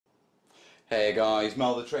Hey guys,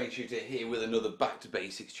 Mal the Train Shooter here with another Back to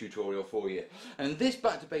Basics tutorial for you. And in this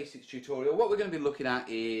Back to Basics tutorial, what we're going to be looking at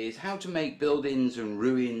is how to make buildings and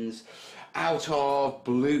ruins out of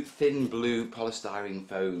thin blue polystyrene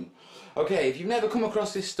foam. Okay, if you've never come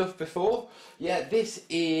across this stuff before, yeah, this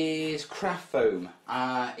is craft foam.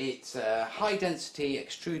 It's high density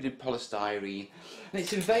extruded polystyrene, and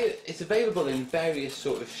it's available in various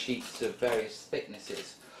sort of sheets of various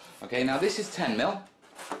thicknesses. Okay, now this is 10mm.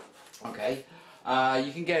 Okay,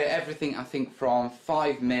 you can get everything, I think, from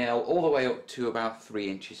 5mm all the way up to about 3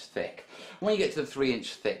 inches thick. When you get to the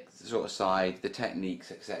 3-inch thick sort of side, the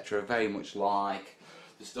techniques, etc., are very much like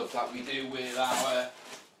the stuff that we do with our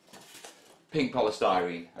pink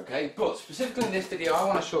polystyrene. Okay, but specifically in this video, I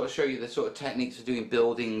want to sort of show you the sort of techniques for doing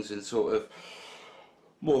buildings and sort of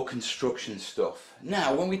more construction stuff.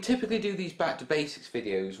 Now, when we typically do these back to basics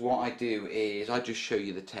videos, what I do is I just show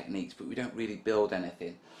you the techniques, but we don't really build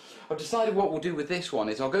anything. I've decided what we'll do with this one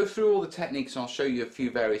is I'll go through all the techniques and I'll show you a few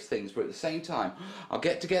various things, but at the same time I'll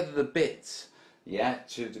get together the bits, yeah,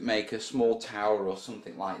 to make a small tower or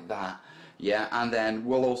something like that, yeah, and then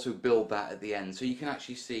we'll also build that at the end, so you can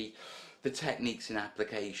actually see the techniques in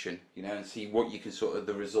application, you know, and see what you can sort of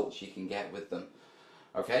the results you can get with them.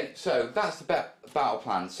 Okay, so that's the battle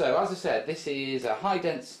plan. So as I said, this is a high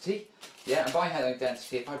density, yeah, and by high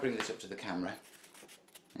density, if I bring this up to the camera,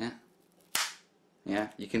 yeah,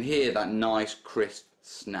 you can hear that nice crisp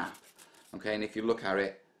snap. Okay, and if you look at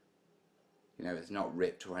it, you know, it's not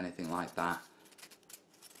ripped or anything like that.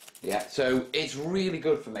 Yeah, so it's really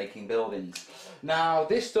good for making buildings. Now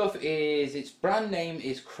this stuff is, its brand name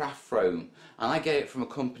is Craft Foam, and I get it from a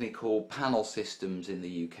company called Panel Systems in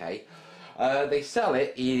the UK. They sell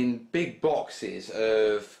it in big boxes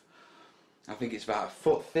of, I think it's about a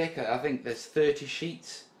foot thick. I think there's 30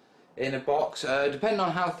 sheets in a box. Depending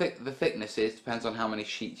on how thick the thickness is, depends on how many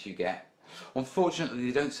sheets you get. Unfortunately,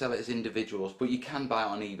 they don't sell it as individuals, but you can buy it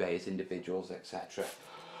on eBay as individuals, etc.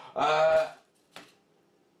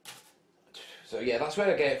 So yeah, that's where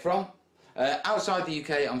I get it from. Outside the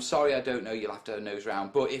UK, I'm sorry, I don't know, you'll have to have a nose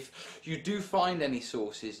round, but if you do find any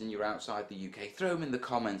sources and you're outside the UK, throw them in the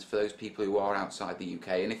comments for those people who are outside the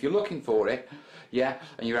UK, and if you're looking for it, yeah,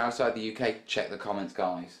 and you're outside the UK, check the comments,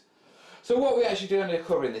 guys. So what we're actually going to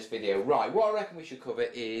cover in this video, right, what I reckon we should cover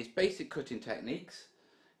is basic cutting techniques,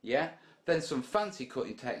 yeah, then some fancy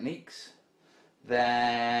cutting techniques,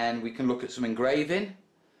 then we can look at some engraving,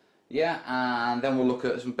 yeah, and then we'll look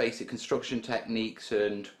at some basic construction techniques,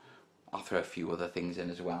 and I'll throw a few other things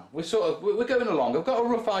in as well. We're going along. I've got a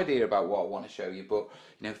rough idea about what I want to show you, but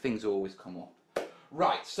you know, things always come up.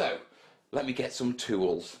 Right, so let me get some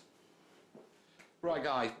tools. Right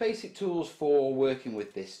guys, basic tools for working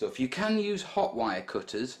with this stuff. You can use hot wire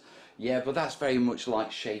cutters, yeah, but that's very much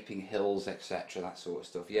like shaping hills, etc., that sort of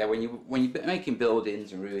stuff. Yeah, when you're making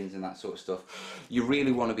buildings and ruins and that sort of stuff, you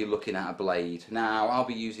really want to be looking at a blade. Now, I'll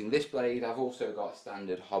be using this blade. I've also got a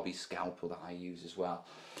standard hobby scalpel that I use as well.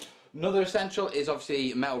 Another essential is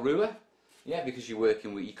obviously a metal ruler, yeah, because you're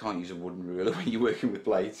working with, you can't use a wooden ruler when you're working with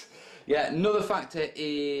blades. Yeah, another factor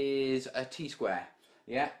is a T-square,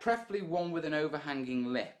 yeah, preferably one with an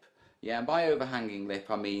overhanging lip, yeah, and by overhanging lip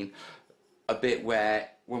I mean a bit where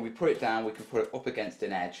when we put it down we can put it up against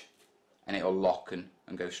an edge and it'll lock and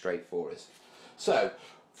go straight for us. So,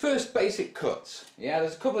 first, basic cuts. Yeah,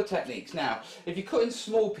 there's a couple of techniques. Now, if you cut in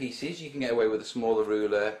small pieces, you can get away with a smaller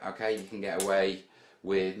ruler, okay, you can get away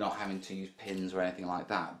with not having to use pins or anything like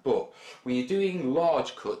that. But when you're doing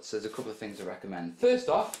large cuts, there's a couple of things I recommend. First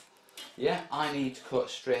off, yeah, I need to cut a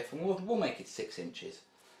strip, and we'll make it 6 inches.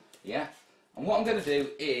 Yeah, and what I'm going to do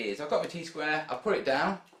is, I've got my T-square, I put it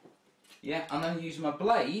down, yeah, and then use my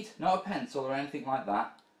blade, not a pencil or anything like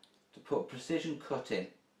that, to put precision cut in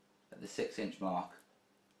at the 6-inch mark.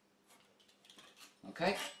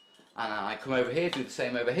 Okay, and I come over here, do the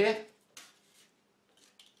same over here.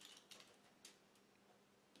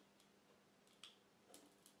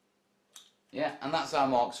 Yeah, and that's our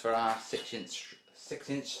marks for our 6-inch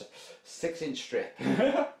strip.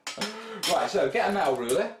 Right, so get a metal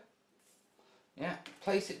ruler. Yeah,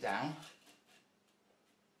 place it down.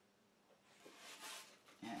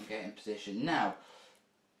 Yeah, and get in position. Now,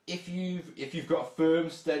 if you've got a firm,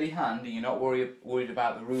 steady hand and you're not worried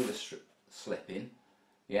about the ruler slipping,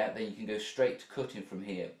 yeah, then you can go straight to cutting from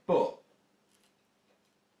here. But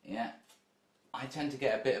yeah, I tend to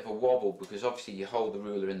get a bit of a wobble because obviously you hold the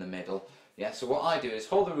ruler in the middle. Yeah, so what I do is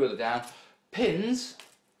hold the ruler down, pins,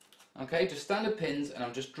 okay, just standard pins, and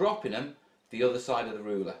I'm just dropping them the other side of the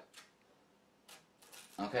ruler.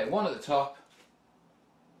 Okay, one at the top,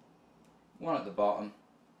 one at the bottom,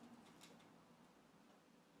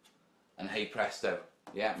 and hey presto,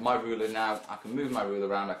 Yeah, my ruler now, I can move my ruler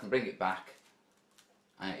around, I can bring it back,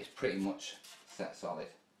 and it's pretty much set solid.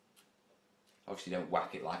 Obviously don't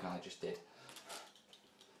whack it like I just did.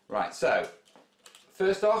 Right, so,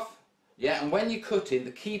 first off, yeah, and when you're cutting,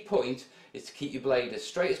 the key point is to keep your blade as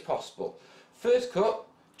straight as possible. First cut,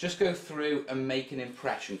 just go through and make an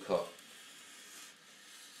impression cut.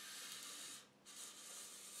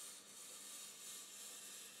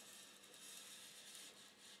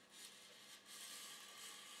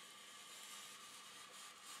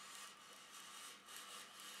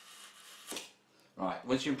 Right,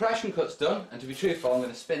 once your impression cut's done, and to be truthful, I'm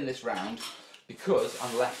going to spin this round because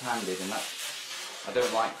I'm left-handed, and I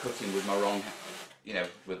don't like cutting with my wrong, you know,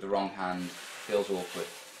 with the wrong hand. Feels awkward.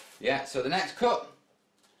 Yeah, so the next cut.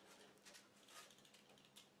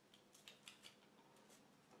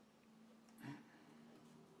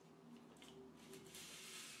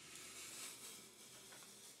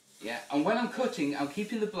 Yeah, and when I'm cutting, I'm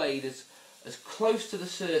keeping the blade as close to the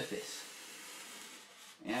surface.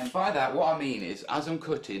 Yeah, and by that, what I mean is, as I'm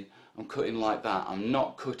cutting like that. I'm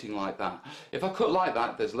not cutting like that. If I cut like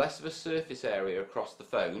that, there's less of a surface area across the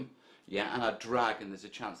foam, yeah, and I drag, and there's a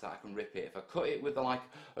chance that I can rip it. If I cut it with like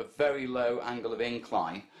a very low angle of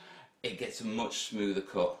incline, it gets a much smoother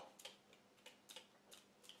cut.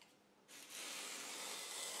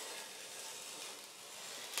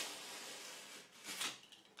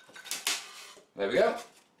 There we go.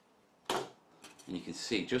 And you can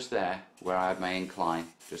see just there where I had my incline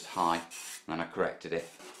just high, and I corrected it.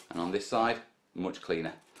 And on this side, much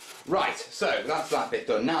cleaner. Right, so that's that bit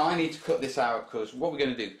done. Now I need to cut this out, because what we're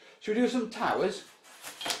going to do, should we do some towers?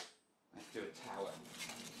 Let's do a tower.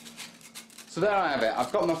 So there I have it.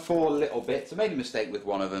 I've got my 4 little bits. I made a mistake with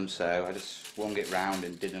one of them, so I just swung it round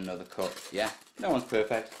and did another cut. Yeah, no one's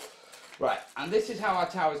perfect. Right, and this is how our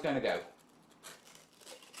tower is going to go.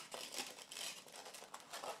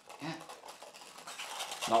 Yeah.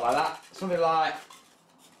 Not like that. Something like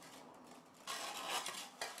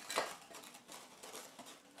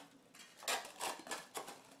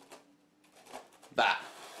that.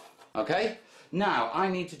 Okay? Now, I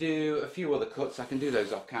need to do a few other cuts. I can do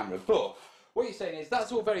those off camera. But what you're saying is,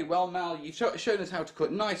 that's all very well, Mal. You've shown us how to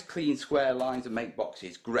cut nice, clean, square lines and make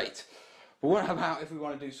boxes. Great. But what about if we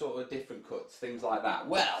want to do sort of different cuts, things like that?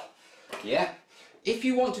 Well, yeah. If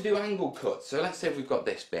you want to do angle cuts, so let's say we've got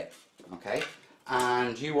this bit, okay?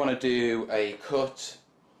 And you want to do a cut,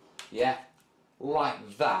 yeah,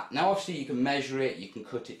 like that. Now obviously you can measure it, you can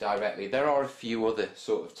cut it directly. There are a few other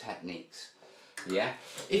sort of techniques, yeah.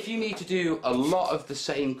 If you need to do a lot of the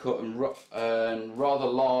same cut and rather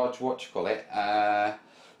large,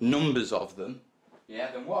 numbers of them,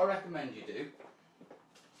 yeah, then what I recommend you do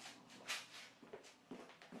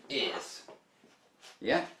is,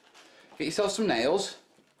 yeah, get yourself some nails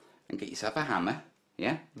and get yourself a hammer.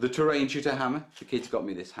 Yeah, the terrain shooter hammer. The kids got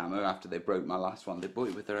me this hammer after they broke my last one. They bought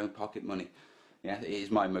it with their own pocket money. Yeah, it is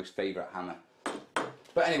my most favourite hammer.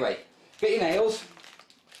 But anyway, get your nails.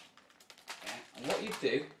 Yeah, and what you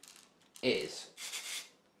do is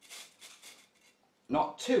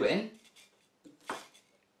not 2 in.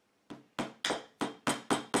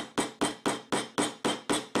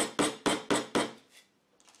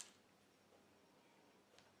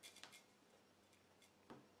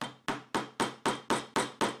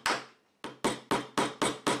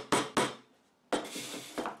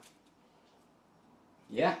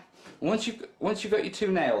 Yeah, once you've got your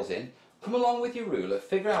 2 nails in, come along with your ruler,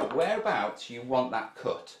 figure out whereabouts you want that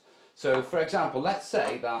cut. So for example, let's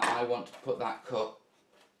say that I want to put that cut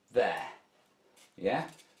there. Yeah,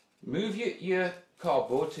 move your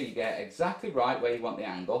cardboard till you get exactly right where you want the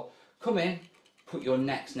angle. Come in, put your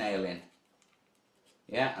next nail in.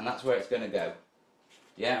 Yeah, and that's where it's going to go.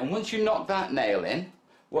 Yeah, and once you knock that nail in,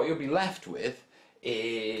 what you'll be left with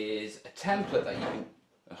is a template that you can...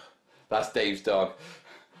 That's Dave's dog.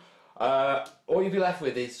 All you'll be left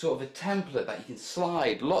with is sort of a template that you can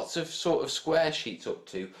slide lots of sort of square sheets up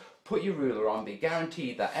to, put your ruler on, be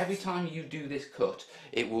guaranteed that every time you do this cut,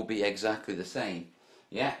 it will be exactly the same.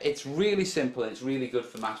 Yeah, it's really simple and it's really good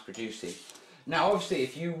for mass producing. Now obviously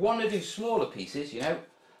if you want to do smaller pieces, you know,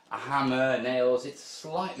 a hammer, nails, it's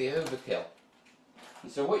slightly overkill.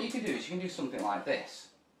 And so what you can do is you can do something like this.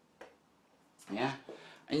 Yeah,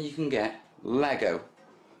 and you can get Lego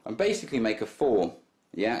and basically make a form,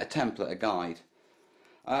 yeah, a template, a guide.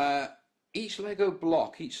 Each Lego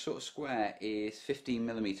block, each sort of square is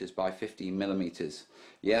 15mm by 15mm.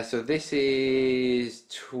 Yeah, so this is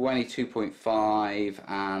 22.5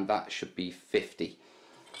 and that should be 50.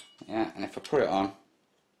 Yeah, and if I put it on,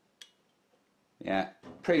 yeah,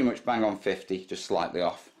 pretty much bang on 50, just slightly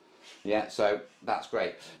off. Yeah, so that's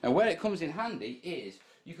great. Now where it comes in handy is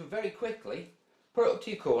you can very quickly put it up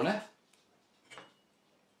to your corner.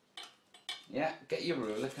 Yeah, get your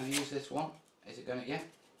ruler. Can I use this one? Is it going to, yeah?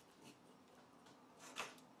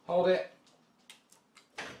 Hold it.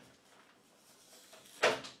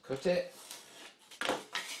 Cut it.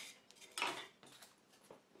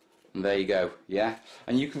 And there you go, yeah?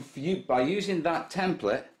 And you can, by using that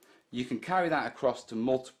template, you can carry that across to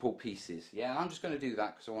multiple pieces. Yeah, and I'm just going to do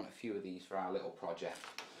that because I want a few of these for our little project.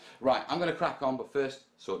 Right, I'm going to crack on, but first,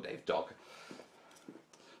 sort Dave's dog.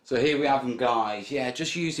 So here we have them, guys. Yeah,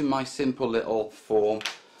 just using my simple little form.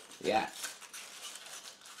 Yeah,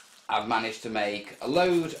 I've managed to make a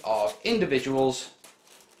load of individuals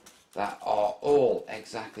that are all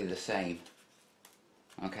exactly the same.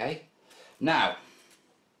 Okay, now,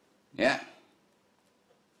 yeah.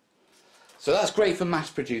 So that's great for mass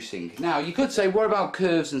producing. Now you could say, what about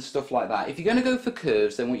curves and stuff like that? If you're going to go for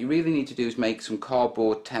curves, then what you really need to do is make some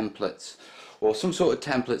cardboard templates or some sort of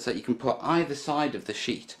templates that you can put either side of the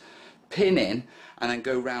sheet, pin in, and then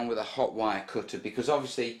go round with a hot wire cutter, because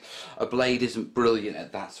obviously a blade isn't brilliant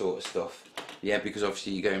at that sort of stuff. Yeah, because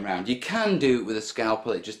obviously you're going round. You can do it with a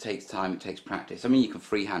scalpel, it just takes time, it takes practice. I mean, you can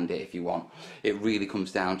freehand it if you want. It really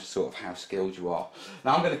comes down to sort of how skilled you are.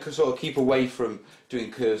 Now I'm going to sort of keep away from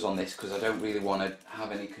doing curves on this because I don't really want to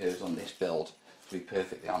have any curves on this build, to be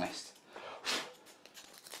perfectly honest.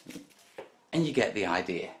 And you get the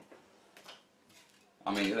idea.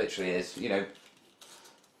 I mean, it literally is, you know.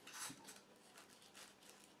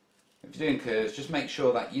 If you're doing curves, just make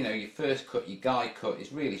sure that, you know, your first cut, your guide cut,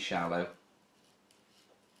 is really shallow.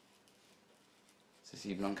 Is this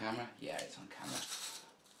even on camera? Yeah, it's on camera.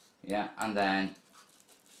 Yeah, and then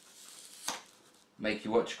make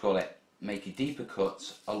your, make your deeper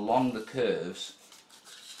cuts along the curves,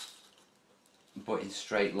 but in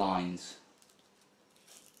straight lines.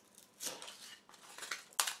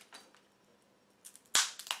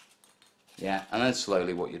 Yeah, and then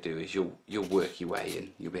slowly what you'll do is you'll work your way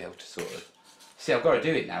in. You'll be able to sort of see. I've got to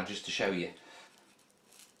do it now just to show you.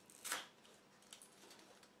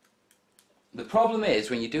 The problem is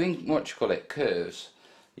when you're doing curves,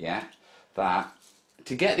 yeah, that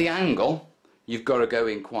to get the angle you've got to go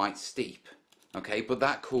in quite steep. Okay, but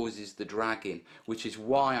that causes the dragging, which is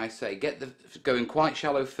why I say go in quite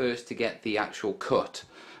shallow first to get the actual cut,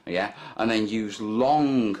 yeah, and then use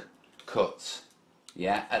long cuts,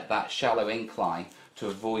 yeah, at that shallow incline to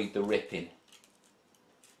avoid the ripping.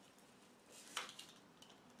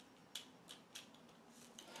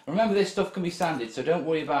 Remember, this stuff can be sanded, so don't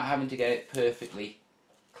worry about having to get it perfectly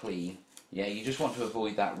clean. Yeah, you just want to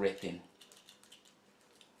avoid that ripping.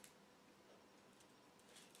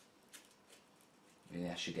 Maybe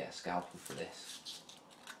I should get a scalpel for this.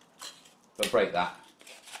 But break that.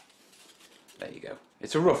 There you go.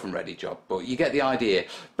 It's a rough and ready job, but you get the idea.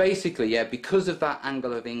 Basically, yeah, because of that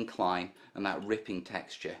angle of incline and that ripping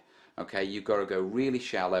texture, okay, you've got to go really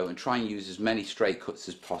shallow and try and use as many straight cuts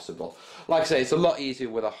as possible. Like I say, it's a lot easier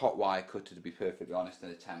with a hot wire cutter, to be perfectly honest, than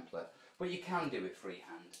a template, but you can do it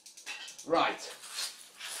freehand. Right,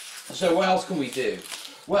 so what else can we do?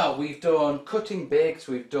 Well, we've done cutting bigs,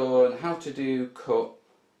 we've done how to do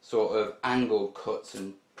sort of angle cuts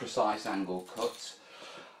and precise angle cuts.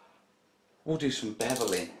 We'll do some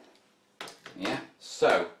beveling. Yeah,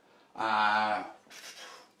 so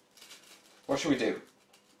what should we do?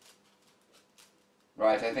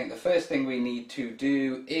 Right, I think the first thing we need to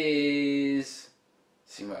do is,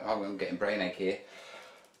 I'm getting brain ache here.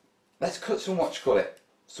 Let's cut some,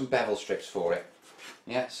 some bevel strips for it.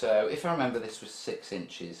 Yeah, so if I remember, this was 6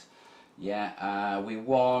 inches. Yeah, we're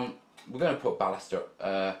going to put ballast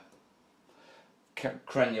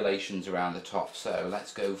crenulations around the top, so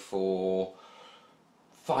let's go for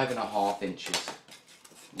 5.5 inches.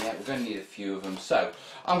 Yeah, we're going to need a few of them, so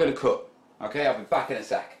I'm going to cut. Okay, I'll be back in a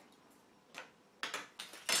sec.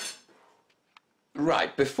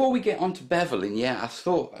 Right, before we get on to beveling, yeah, I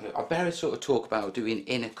thought I better sort of talk about doing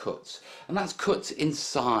inner cuts, and that's cuts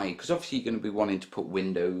inside, because obviously you're going to be wanting to put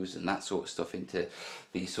windows and that sort of stuff into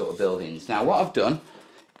these sort of buildings. Now what I've done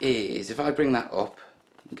is, if I bring that up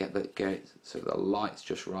and get it so the light's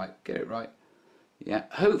just right, get it right, yeah,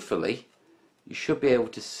 hopefully you should be able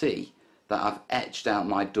to see that I've etched out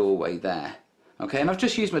my doorway there. Okay, and I've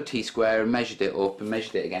just used my T-square and measured it up and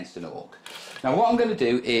measured it against an orc. Now what I'm going to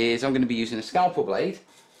do is I'm going to be using a scalpel blade,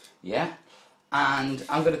 yeah, and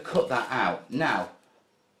I'm going to cut that out. Now,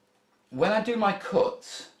 when I do my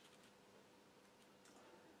cuts,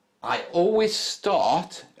 I always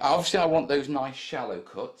start, obviously I want those nice shallow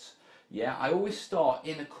cuts, yeah, I always start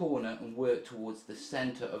in a corner and work towards the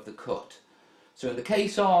centre of the cut. So in the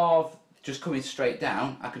case of just coming straight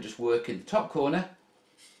down, I can just work in the top corner.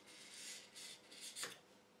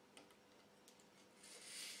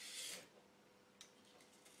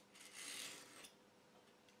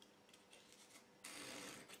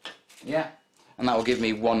 Yeah, and that will give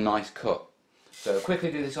me one nice cut. So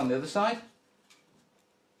quickly do this on the other side.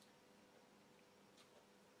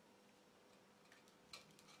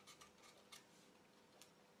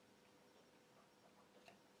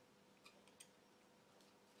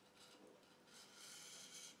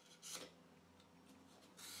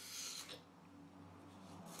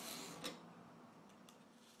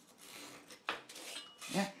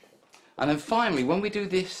 Yeah. And then finally, when we do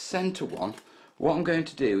this centre one, what I'm going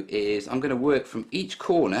to do is I'm going to work from each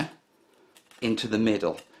corner into the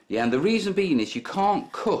middle. Yeah, and the reason being is you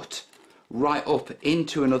can't cut right up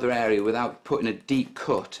into another area without putting a deep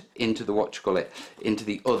cut into the, into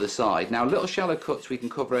the other side. Now, little shallow cuts we can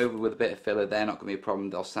cover over with a bit of filler, they're not going to be a problem,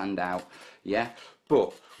 they'll sand out, yeah?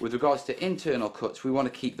 But with regards to internal cuts, we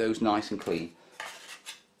want to keep those nice and clean.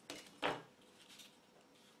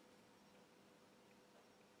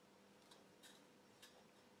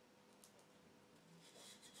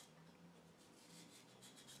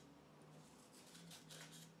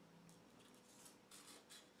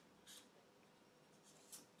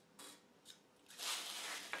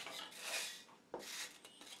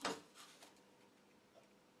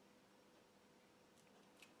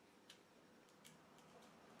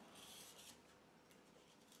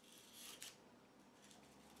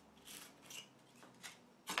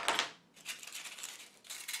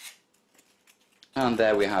 And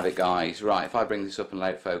there we have it, guys. Right, if I bring this up and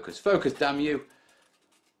let it focus. Focus, damn you!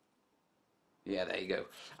 Yeah, there you go.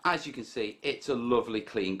 As you can see, it's a lovely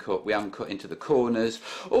clean cut. We haven't cut into the corners.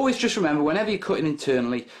 Always just remember, whenever you're cutting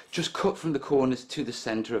internally, just cut from the corners to the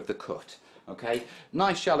centre of the cut. Okay?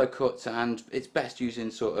 Nice shallow cuts, and it's best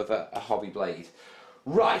using sort of a hobby blade.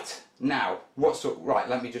 Right, now, right,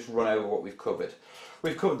 let me just run over what we've covered.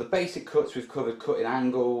 We've covered the basic cuts, we've covered cutting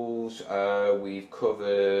angles, we've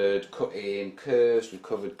covered cutting curves, we've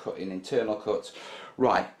covered cutting internal cuts.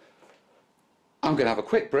 Right, I'm going to have a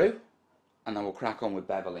quick brew and then we'll crack on with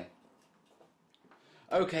beveling.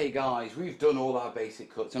 Okay guys, we've done all our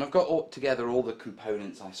basic cuts and I've got together all the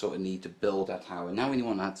components I sort of need to build that tower. Now we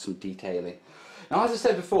want to add some detailing. Now as I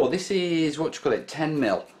said before, this is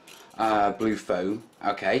 10mm. Blue foam.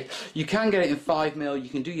 Okay, you can get it in 5mm. You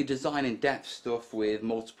can do your design in depth stuff with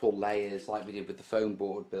multiple layers like we did with the foam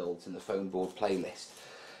board builds and the foam board playlist.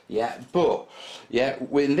 Yeah, but yeah,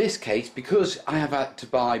 in this case, because I have had to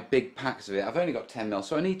buy big packs of it, I've only got 10mm,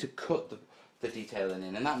 so I need to cut the detailing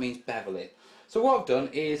in, and that means bevel it. So what I've done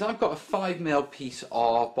is I've got a 5mm piece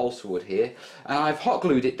of balsa wood here, and I've hot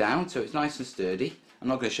glued it down so it's nice and sturdy. I'm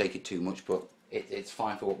not going to shake it too much, but it's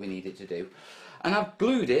fine for what we need it to do. And I've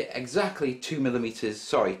glued it exactly 2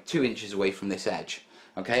 inches away from this edge.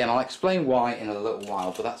 Okay, and I'll explain why in a little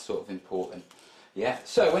while, but that's sort of important. Yeah,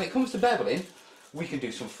 so when it comes to beveling, we can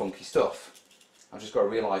do some funky stuff. I've just got to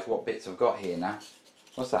realise what bits I've got here now.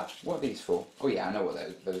 What's that? What are these for? Oh yeah, I know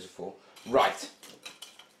what those are for. Right.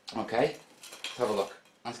 Okay, let's have a look.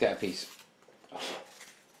 Let's get a piece.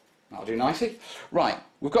 That'll do nicely. Right,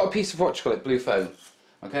 we've got a piece of blue foam.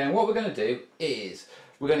 Okay, and what we're going to do is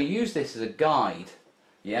we're going to use this as a guide,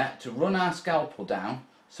 yeah, to run our scalpel down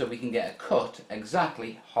so we can get a cut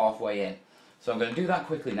exactly halfway in. So I'm going to do that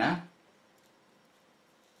quickly now.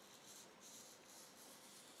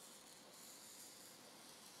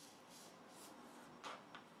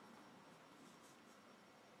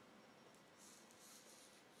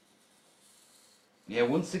 Yeah,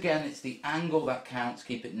 once again, it's the angle that counts.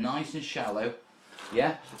 Keep it nice and shallow.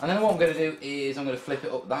 Yeah, and then what I'm going to do is I'm going to flip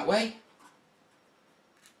it up that way.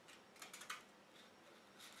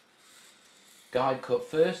 Guide cut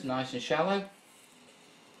first, nice and shallow.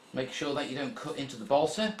 Make sure that you don't cut into the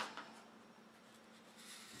balsa.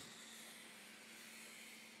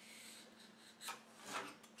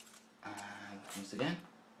 And once again.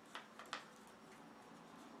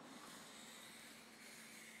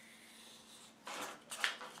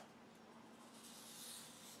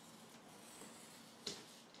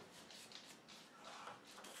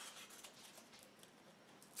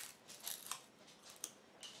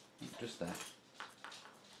 Just there.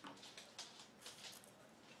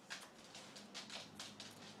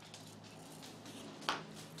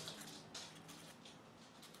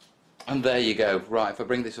 And there you go. Right, if I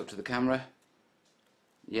bring this up to the camera,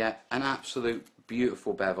 yeah, an absolute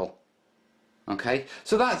beautiful bevel. Okay,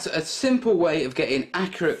 so that's a simple way of getting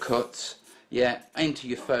accurate cuts, yeah, into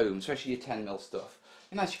your foam, especially your 10mm stuff.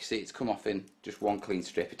 And as you can see, it's come off in just one clean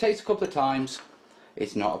strip. It takes a couple of times,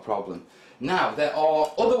 it's not a problem. Now, there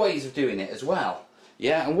are other ways of doing it as well.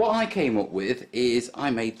 Yeah, and what I came up with is I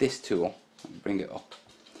made this tool. Let me bring it up.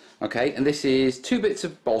 Okay, and this is 2 bits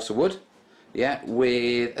of balsa wood, yeah,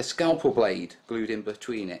 with a scalpel blade glued in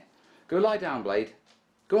between it. Go lie down, Blade.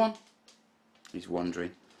 Go on. He's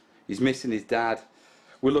wandering. He's missing his dad.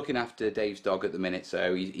 We're looking after Dave's dog at the minute,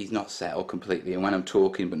 so he's not settled completely, and when I'm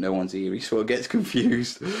talking but no one's here, he sort of gets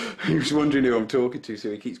confused. He's wondering who I'm talking to,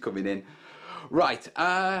 so he keeps coming in. Right,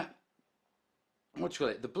 what do you call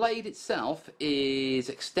it? The blade itself is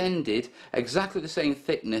extended exactly the same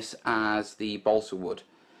thickness as the balsa wood.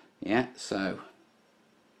 Yeah, so,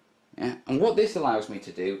 yeah, and what this allows me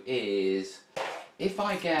to do is, if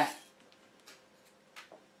I get,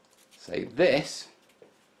 say, this,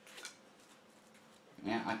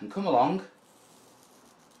 yeah, I can come along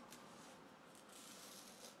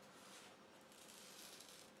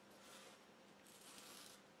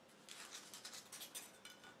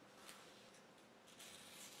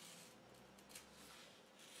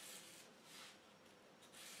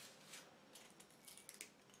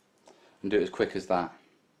and do it as quick as that.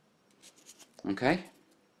 Okay?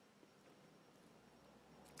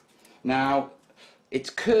 Now,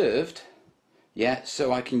 it's curved, yeah,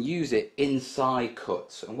 so I can use it inside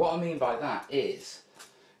cuts. And what I mean by that is,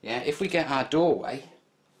 yeah, if we get our doorway,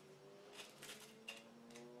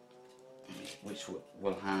 which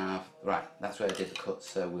we'll have, right, that's where I did the cut,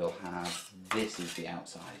 so we'll have, this is the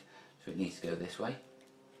outside, so it needs to go this way.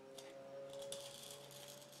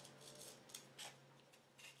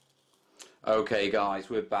 Okay guys,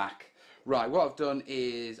 we're back. Right, what I've done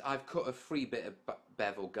is I've cut a 3-bit of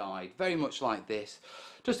bevel guide, very much like this.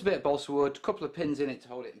 Just a bit of balsa wood, a couple of pins in it to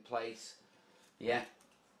hold it in place. Yeah,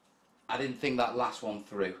 I didn't think that last one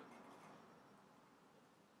through.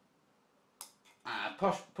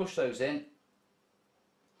 Push those in,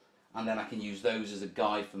 and then I can use those as a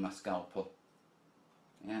guide for my scalpel.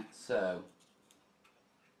 Yeah, so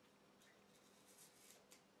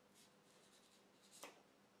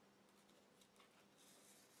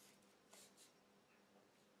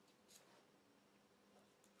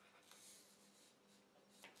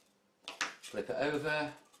flip it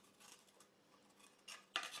over.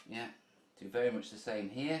 Yeah, do very much the same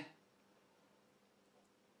here.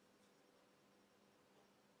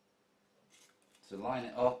 So line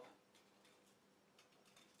it up.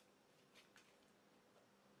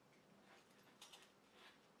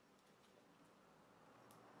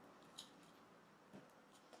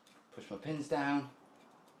 Push my pins down.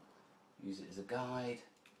 Use it as a guide.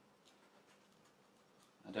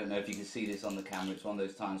 I don't know if you can see this on the camera, it's one of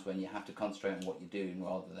those times when you have to concentrate on what you're doing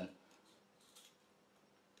rather than...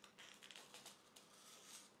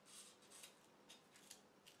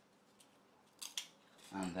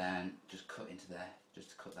 And then just cut into there,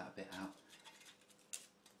 just to cut that bit out.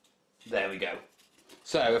 There we go.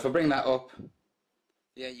 So if I bring that up,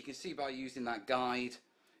 yeah, you can see by using that guide,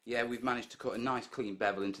 yeah, we've managed to cut a nice clean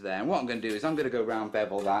bevel into there. And what I'm going to do is I'm going to go around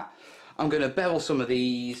bevel that. I'm going to bevel some of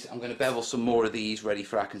these, I'm going to bevel some more of these ready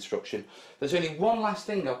for our construction. There's only one last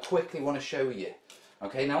thing I quickly want to show you.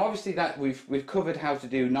 Okay, now obviously that we've covered how to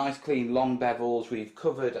do nice clean long bevels, we've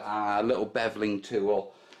covered our little beveling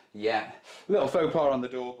tool. Yeah, little faux pas on the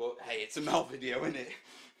door, but hey, it's a Mel video, isn't it?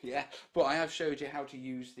 Yeah, but I have showed you how to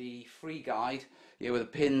use the free guide, yeah, with the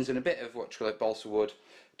pins and a bit of what you call it, balsa wood,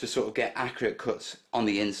 to sort of get accurate cuts on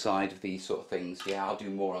the inside of these sort of things. Yeah, I'll do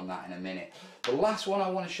more on that in a minute. The last one I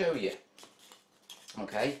want to show you,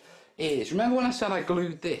 okay, is, remember when I said I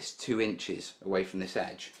glued this 2 inches away from this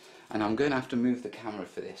edge? And I'm going to have to move the camera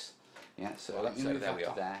for this. Yeah, so let me move that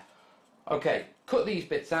to there. Okay, cut these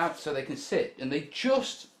bits out so they can sit, and they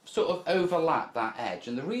just sort of overlap that edge.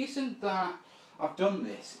 And the reason that I've done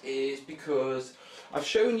this is because I've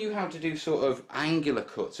shown you how to do sort of angular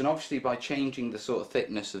cuts, and obviously by changing the sort of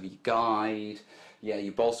thickness of your guide, yeah,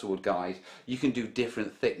 your balsa wood guide, you can do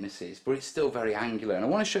different thicknesses, but it's still very angular. And I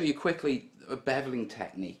want to show you quickly a beveling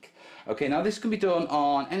technique. Okay, now this can be done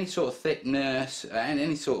on any sort of thickness and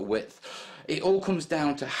any sort of width. It all comes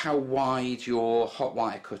down to how wide your hot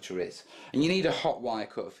wire cutter is. And you need a hot wire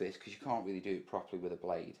cutter for this because you can't really do it properly with a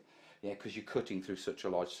blade. Yeah, because you're cutting through such a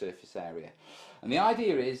large surface area. And the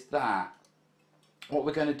idea is that what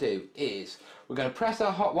we're going to do is we're going to press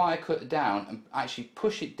our hot wire cutter down and actually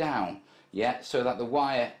push it down, yeah, so that the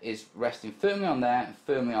wire is resting firmly on there and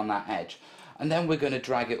firmly on that edge. And then we're going to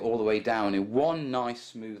drag it all the way down in one nice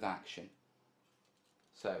smooth action.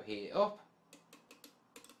 So heat it up.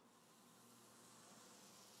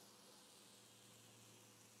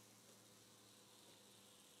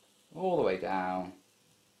 All the way down.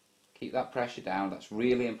 Keep that pressure down, that's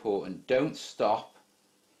really important. Don't stop.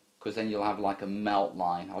 because then you'll have like a melt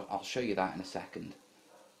line. I'll show you that in a second.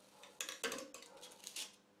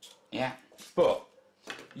 Yeah, but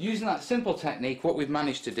using that simple technique, what we've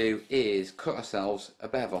managed to do is cut ourselves a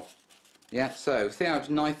bevel. Yeah, so see how it's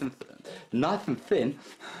nice and thin.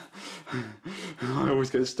 I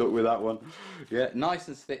always get stuck with that one. Yeah, nice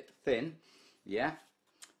and thin. Yeah,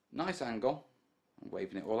 nice angle. I'm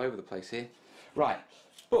waving it all over the place here. Right,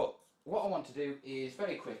 but what I want to do is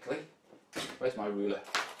very quickly, where's my ruler?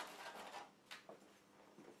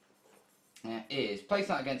 Yeah, is place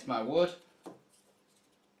that against my wood,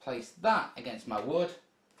 place that against my wood,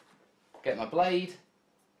 get my blade,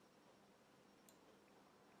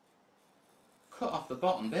 cut off the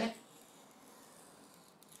bottom bit,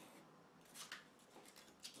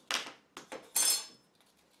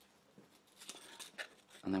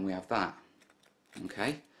 and then we have that.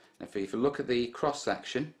 Okay, now if you look at the cross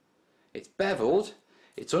section, it's beveled,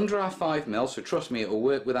 it's under our 5mm, so trust me, it will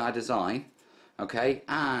work with our design. Okay,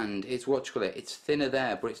 and it's it's thinner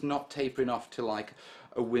there, but it's not tapering off to like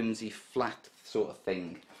a whimsy flat sort of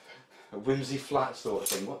thing. A whimsy flat sort of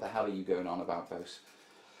thing. What the hell are you going on about, those?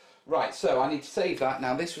 Right, so I need to save that.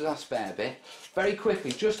 Now this was our spare bit. Very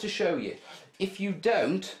quickly, just to show you, if you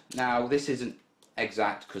don't, now this isn't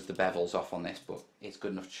exact because the bevel's off on this, but it's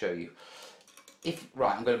good enough to show you.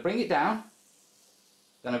 Right, I'm going to bring it down,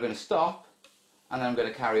 then I'm going to stop, and then I'm going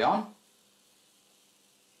to carry on.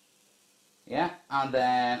 Yeah, and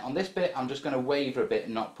then on this bit I'm just going to waver a bit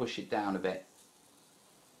and not push it down a bit.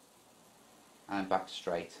 And back to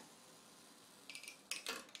straight.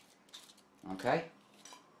 Okay.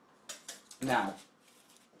 Now,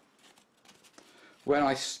 when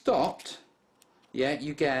I stopped, yeah,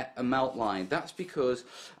 you get a melt line. That's because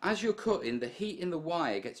as you're cutting, the heat in the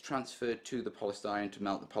wire gets transferred to the polystyrene to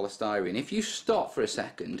melt the polystyrene. If you stop for a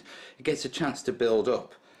second, it gets a chance to build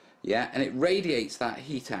up, yeah, and it radiates that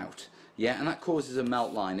heat out. Yeah, and that causes a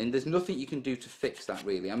melt line, and there's nothing you can do to fix that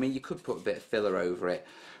really. I mean, you could put a bit of filler over it,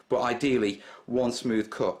 but ideally one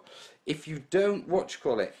smooth cut. If you don't,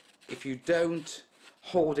 if you don't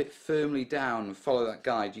hold it firmly down and follow that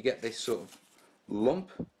guide, you get this sort of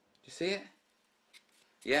lump. Do you see it?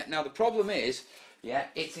 Yeah, now the problem is, yeah,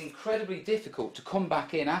 it's incredibly difficult to come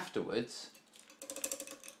back in afterwards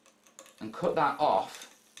and cut that off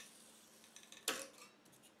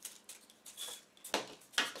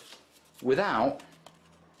without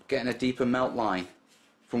getting a deeper melt line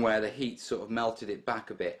from where the heat sort of melted it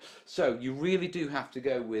back a bit. So you really do have to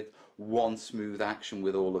go with one smooth action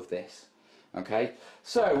with all of this. Okay,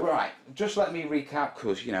 so right, just let me recap,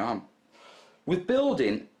 because you know, with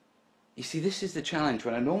building, you see, this is the challenge.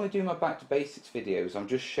 When I normally do my back to basics videos, I'm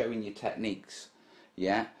just showing you techniques,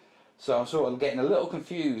 yeah, so I'm sort of getting a little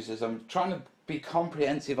confused as I'm trying to be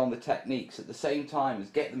comprehensive on the techniques at the same time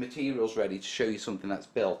as get the materials ready to show you something that's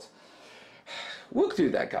built. We'll do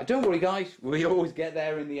that, guys. Don't worry, guys. We always get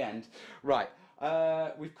there in the end. Right.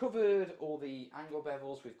 We've covered all the angle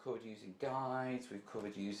bevels. We've covered using guides. We've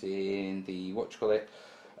covered using the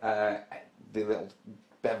the little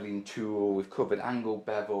beveling tool. We've covered angle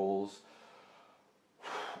bevels.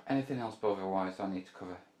 Anything else otherwise I need to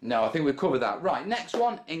cover? No, I think we've covered that. Right. Next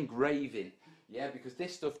one, engraving. Yeah, because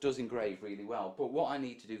this stuff does engrave really well, but what I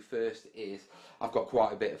need to do first is I've got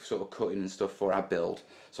quite a bit of sort of cutting and stuff for our build,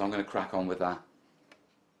 so I'm going to crack on with that.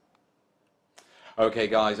 Okay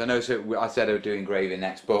guys, I know I said I would do engraving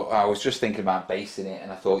next, but I was just thinking about basing it, and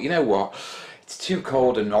I thought, you know what, it's too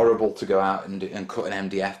cold and horrible to go out and cut an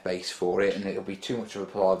MDF base for it, and it'll be too much of a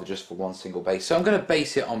palaver just for one single base. So I'm going to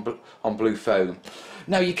base it on blue foam.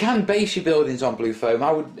 Now you can base your buildings on blue foam.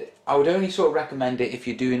 I would only sort of recommend it if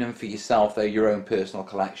you're doing them for yourself, they're your own personal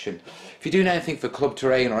collection. If you're doing anything for club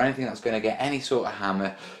terrain or anything that's going to get any sort of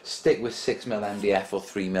hammer, stick with 6mm MDF or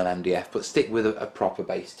 3mm MDF, but stick with a proper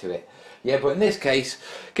base to it. Yeah, but in this case,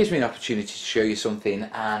 it gives me an opportunity to show you something,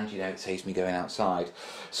 and you know, it saves me going outside.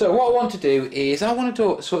 So what I want to do is I want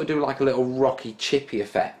to sort of do like a little rocky, chippy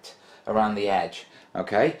effect around the edge.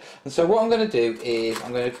 Okay, and so what I'm going to do is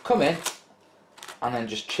I'm going to come in and then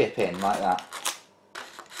just chip in like that.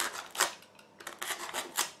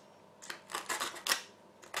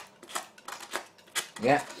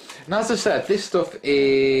 Yeah, and as I said, this stuff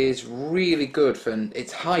is really good for,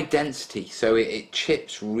 it's high density, so it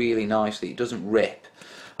chips really nicely, it doesn't rip.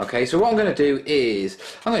 Okay, so what I'm going to do is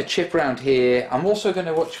I'm going to chip around here. I'm also going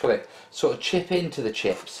to sort of chip into the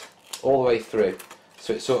chips all the way through,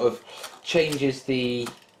 so it sort of changes the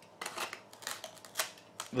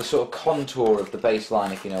sort of contour of the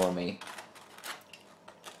baseline, if you know what I mean.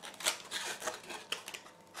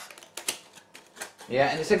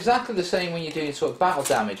 Yeah, and it's exactly the same when you're doing sort of battle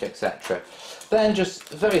damage, etc. Then just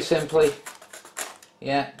very simply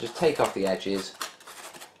Yeah, just take off the edges.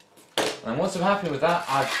 And once I'm happy with that,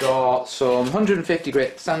 I've got some 150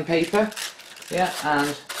 grit sandpaper. Yeah,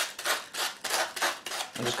 and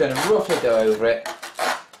I'm just going to roughly go over it,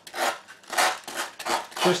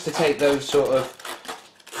 just to take those sort of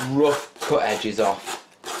rough cut edges off.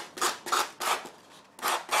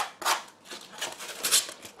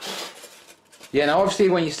 Yeah, now obviously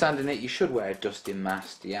when you're sanding it, you should wear a dusting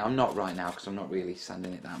mask. Yeah, I'm not right now because I'm not really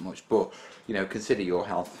sanding it that much, but, you know, consider your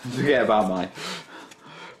health. Forget about mine.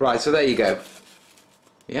 Right, so there you go.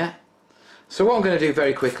 Yeah. So what I'm going to do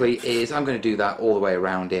very quickly is I'm going to do that all the way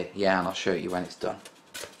around it. Yeah, and I'll show you when it's done.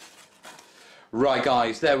 Right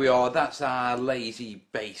guys, there we are. That's our lazy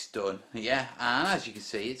base done. Yeah, and as you can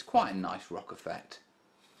see, it's quite a nice rock effect.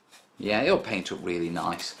 Yeah, it'll paint up really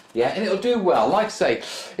nice. Yeah, and it'll do well. Like I say,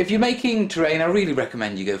 if you're making terrain, I really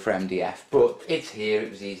recommend you go for MDF. But it's here, it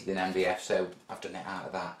was easier than MDF, so I've done it out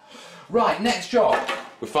of that. Right, next job.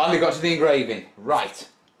 We finally got to the engraving. Right.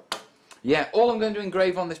 Yeah, all I'm going to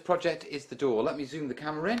engrave on this project is the door. Let me zoom the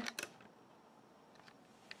camera in.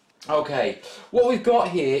 Okay, what we've got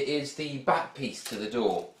here is the back piece to the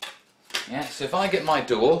door. Yeah, so if I get my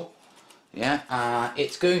door, yeah,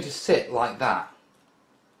 it's going to sit like that.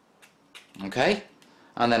 Okay,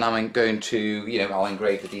 and then I'm going to, you know, I'll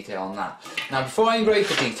engrave the detail on that. Now before I engrave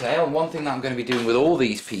the detail, one thing that I'm going to be doing with all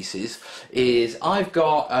these pieces is I've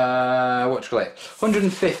got,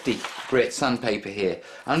 150 grit sandpaper here.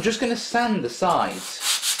 I'm just going to sand the sides.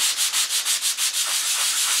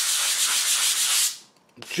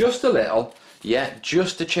 Just a little, yeah,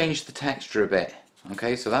 just to change the texture a bit.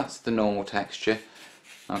 Okay, so that's the normal texture.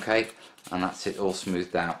 Okay, and that's it all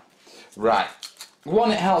smoothed out. Right.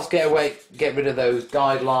 One, it helps get rid of those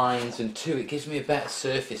guidelines, and two, it gives me a better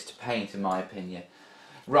surface to paint, in my opinion.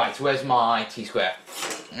 Right, where's my T-square?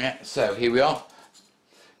 Yeah, so here we are.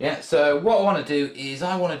 Yeah, so what I want to do is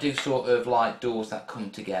I want to do sort of like doors that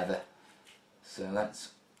come together. So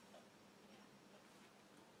that's.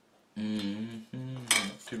 I'm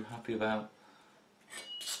not too happy about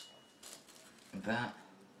that.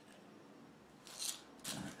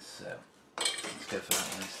 Right, so let's go for that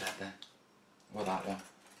one instead then. Or that one.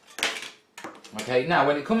 Okay, now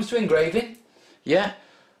when it comes to engraving, yeah,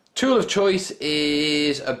 tool of choice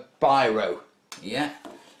is a biro. Yeah,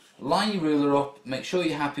 line your ruler up, make sure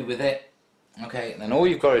you're happy with it. Okay, and then all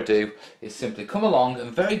you've got to do is simply come along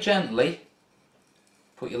and very gently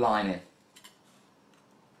put your line in.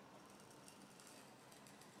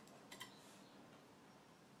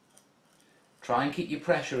 Try and keep your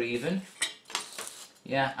pressure even.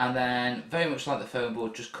 Yeah, and then very much like the foam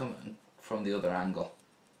board, just come from the other angle.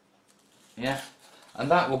 Yeah, and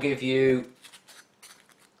that will give you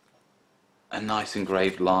a nice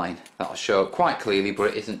engraved line. That'll show up quite clearly,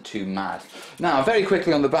 but it isn't too mad. Now, very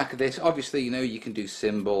quickly on the back of this, obviously, you know, you can do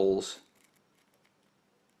symbols.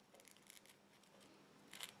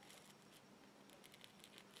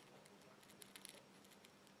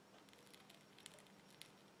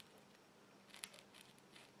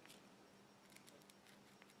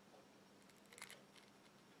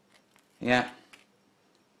 Yeah,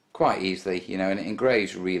 quite easily, you know, and it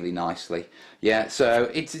engraves really nicely. Yeah,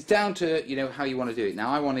 so it's down to, you know, how you want to do it.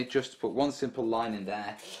 Now I wanted just to put one simple line in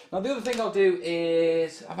there. Now the other thing I'll do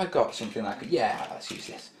is, have I got something like, yeah, let's use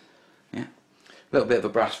this. Yeah, a little bit of a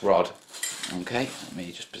brass rod. Okay, let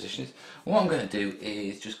me just position this. What I'm going to do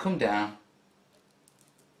is just come down.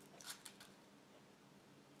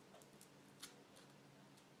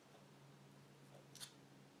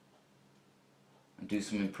 Do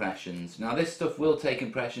some impressions. Now this stuff will take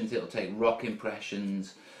impressions, it'll take rock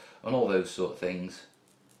impressions and all those sort of things.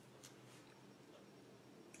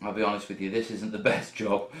 I'll be honest with you, this isn't the best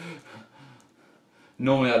job.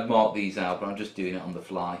 Normally I'd mark these out, but I'm just doing it on the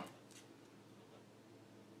fly.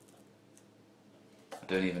 I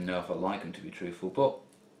don't even know if I like them, to be truthful, but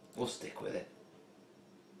we'll stick with it.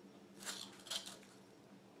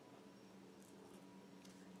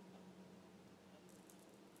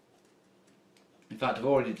 In fact, I've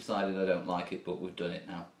already decided I don't like it, but we've done it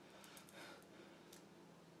now.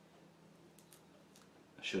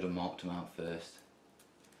 I should have marked them out first.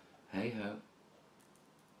 Hey ho. In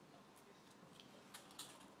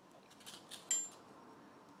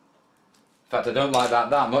fact, I don't like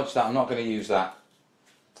that much that I'm not going to use that.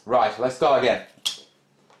 Right, let's start again.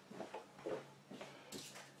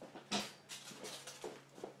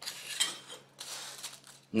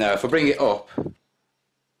 Now, if I bring it up,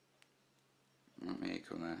 let me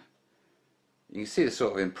come there. You can see the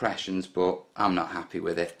sort of impressions, but I'm not happy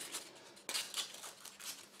with it.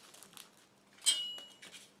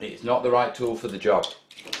 It's not the right tool for the job.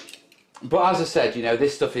 But as I said, you know,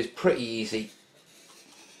 this stuff is pretty easy.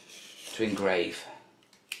 to engrave.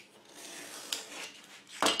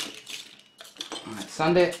 Alright,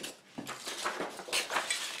 sand it.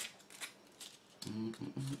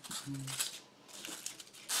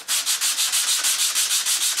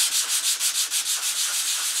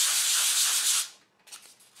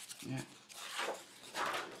 Yeah.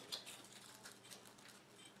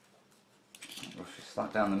 Roughly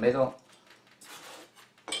slap down the middle.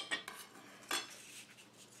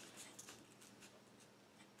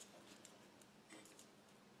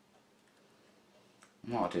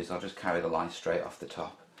 And what I'll do is I'll just carry the line straight off the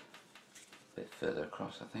top. A bit further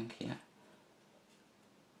across, I think, yeah.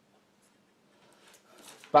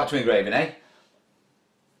 Back to engraving, eh?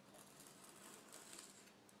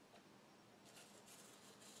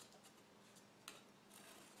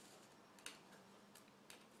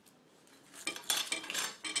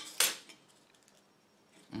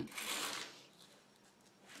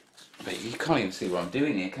 But you can't even see what I'm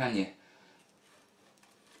doing here, can you?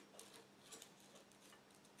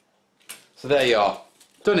 So there you are.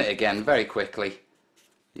 Done it again very quickly.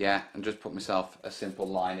 Yeah, and just put myself a simple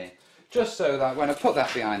line in. Just so that when I put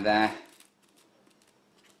that behind there,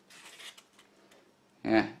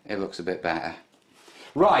 yeah, it looks a bit better.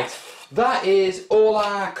 Right, that is all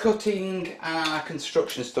our cutting and our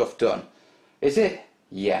construction stuff done. Is it?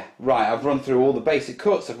 Yeah. Right, I've run through all the basic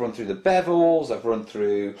cuts, I've run through the bevels, I've run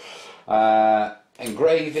through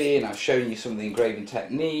engraving, I've shown you some of the engraving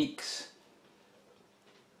techniques.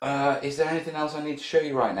 Is there anything else I need to show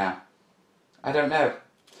you right now? I don't know.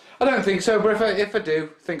 I don't think so, but if I do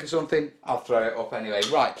think of something, I'll throw it up anyway.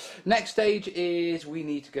 Right, next stage is we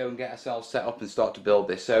need to go and get ourselves set up and start to build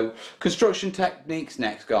this. So, construction techniques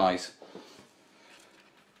next, guys.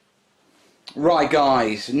 Right,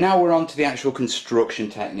 guys, now we're on to the actual construction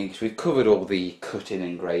techniques. We've covered all the cutting and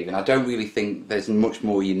engraving. I don't really think there's much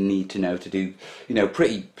more you need to know to do, you know,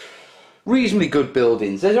 pretty reasonably good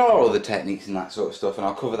buildings. There are other techniques and that sort of stuff, and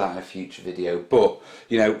I'll cover that in a future video. But,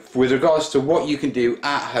 you know, with regards to what you can do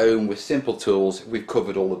at home with simple tools, we've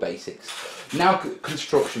covered all the basics. Now,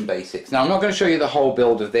 construction basics. Now, I'm not going to show you the whole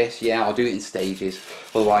build of this. Yeah, I'll do it in stages.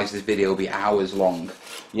 Otherwise, this video will be hours long.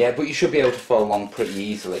 Yeah, but you should be able to follow along pretty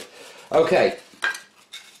easily. Okay.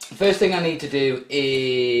 First thing I need to do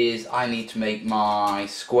is I need to make my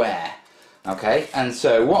square. Okay, and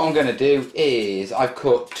so what I'm going to do is I've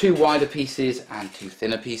cut 2 wider pieces and 2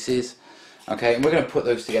 thinner pieces. Okay, and we're going to put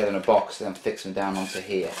those together in a box and then fix them down onto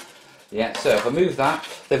here. Yeah, so if I move that,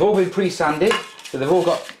 they've all been pre-sanded, so they've all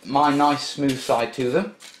got my nice smooth side to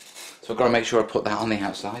them. So I've got to make sure I put that on the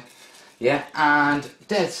outside. Yeah, and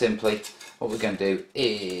dead simply, what we're going to do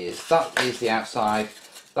is, that is the outside,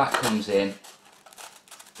 that comes in.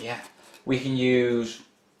 Yeah, we can use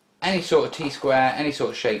any sort of T-square, any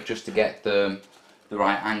sort of shape, just to get the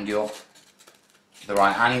right angle. The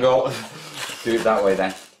right angle. Do it that way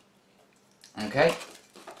then. Okay.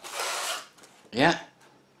 Yeah.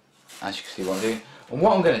 As you can see what I'm doing. And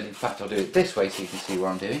what I'm going to do, in fact, I'll do it this way so you can see what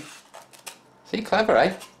I'm doing. See, clever,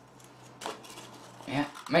 eh? Yeah.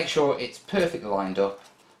 Make sure it's perfectly lined up.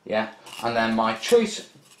 Yeah. And then my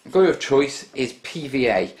glue of choice is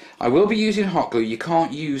PVA. I will be using hot glue. You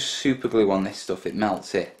can't use super glue on this stuff. It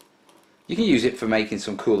melts it. You can use it for making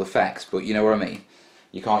some cool effects, but you know what I mean.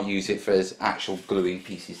 You can't use it for as actual gluing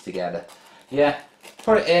pieces together. Yeah,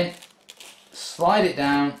 put it in, slide it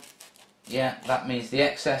down. Yeah, that means the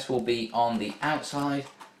excess will be on the outside.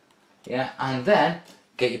 Yeah, and then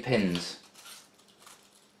get your pins.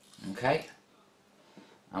 Okay.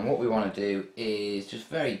 And what we want to do is just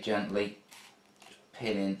very gently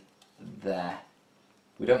pin in there.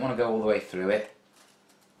 We don't want to go all the way through it.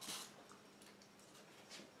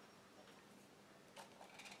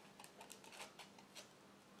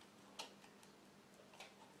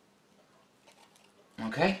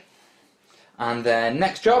 Okay, and then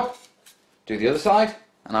next job, do the other side,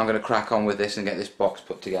 and I'm going to crack on with this and get this box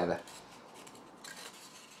put together.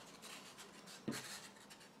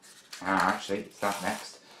 Actually, it's that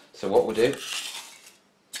next. So what we'll do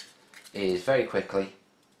is very quickly,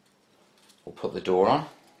 we'll put the door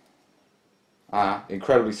on.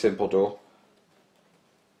 Incredibly simple door.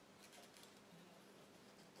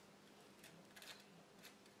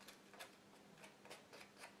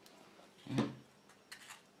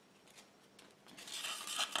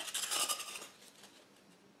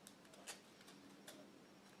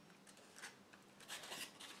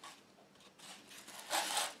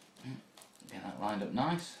 Lined up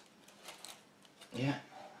nice. Yeah,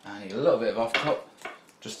 I need a little bit of off cut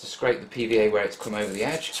just to scrape the PVA where it's come over the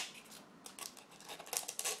edge.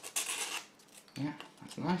 Yeah,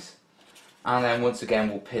 that's nice. And then once again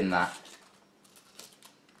we'll pin that.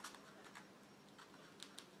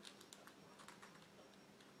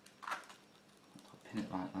 pin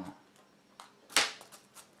it like that.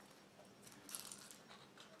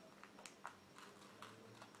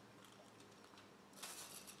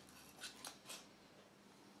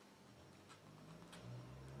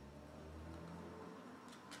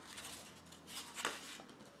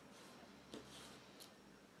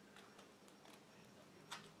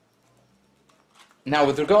 Now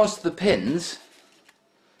with regards to the pins,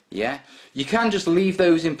 yeah, you can just leave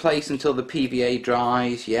those in place until the PVA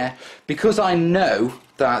dries, yeah, because I know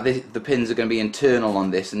that the pins are going to be internal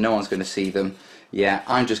on this and no one's going to see them, yeah,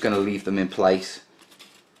 I'm just going to leave them in place,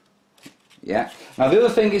 yeah. Now the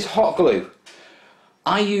other thing is hot glue.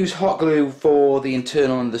 I use hot glue for the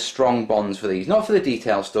internal and the strong bonds for these, not for the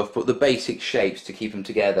detail stuff, but the basic shapes to keep them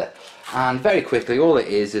together. And very quickly, all it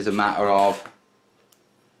is a matter of,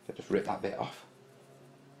 if I just rip that bit off,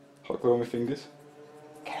 hot glue on my fingers.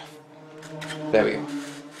 Get off. There we go.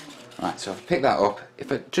 Right, so if I pick that up,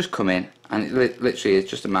 if I just come in, and it literally is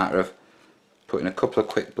just a matter of putting a couple of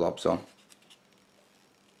quick blobs on.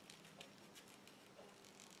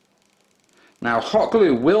 Now hot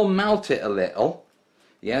glue will melt it a little,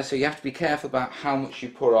 yeah, so you have to be careful about how much you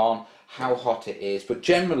put on, how hot it is, but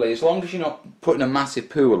generally as long as you're not putting a massive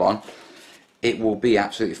pool on, it will be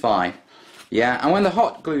absolutely fine. Yeah, and when the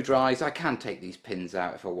hot glue dries, I can take these pins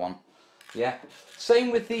out if I want. Yeah,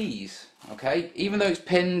 same with these, okay, even though it's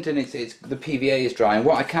pinned and it's the PVA is drying,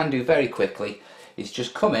 what I can do very quickly is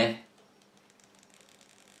just come in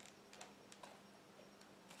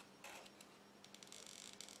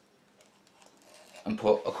and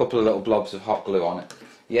put a couple of little blobs of hot glue on it.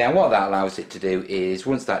 Yeah, and what that allows it to do is,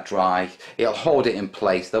 once that dries, it'll hold it in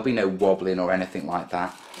place, there'll be no wobbling or anything like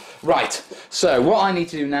that. Right, so what I need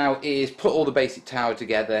to do now is put all the basic tower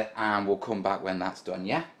together and we'll come back when that's done,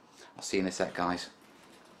 yeah? I'll see you in a sec, guys.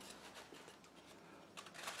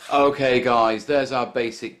 Okay guys, there's our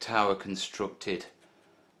basic tower constructed.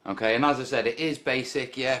 Okay, and as I said, it is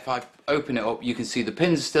basic, yeah, if I open it up you can see the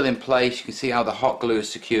pins are still in place, you can see how the hot glue has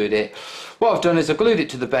secured it. What I've done is I've glued it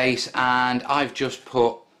to the base and I've just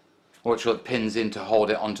put pins in to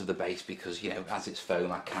hold it onto the base because, you know, as it's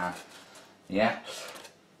foam I can. Yeah.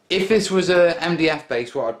 If this was a MDF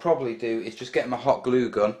base, what I'd probably do is just get my hot glue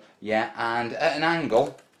gun, yeah, and at an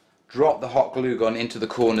angle drop the hot glue gun into the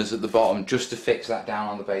corners at the bottom just to fix that down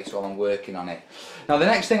on the base while I'm working on it. Now the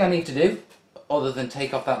next thing I need to do, other than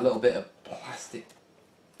take off that little bit of plastic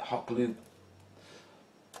hot glue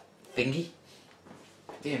thingy,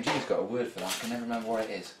 DMG's got a word for that, I can never remember what it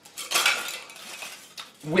is.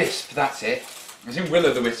 Wisp, that's it. It's in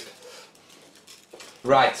Will-o'-the-Wisp.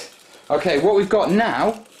 Right, okay, what we've got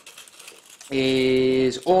now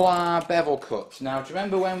is all our bevel cuts. Now, do you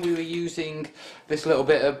remember when we were using this little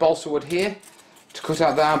bit of balsa wood here to cut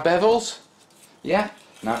out our bevels? Yeah?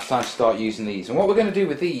 Now it's time to start using these. And what we're going to do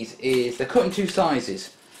with these is they're cut in two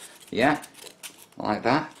sizes. Yeah? Like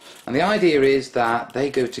that. And the idea is that they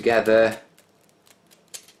go together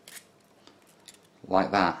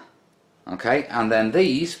like that. Okay? And then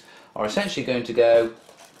these are essentially going to go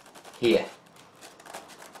here.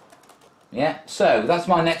 Yeah, so that's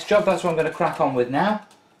my next job, that's what I'm going to crack on with now.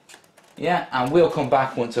 Yeah, and we'll come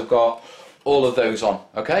back once I've got all of those on,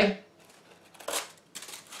 okay?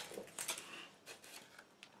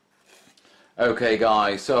 Okay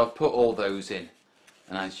guys, so I've put all those in,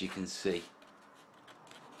 and as you can see,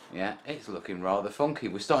 yeah, it's looking rather funky.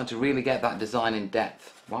 We're starting to really get that design in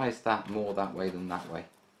depth. Why is that more that way than that way?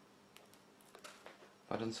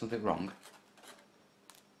 Have I done something wrong?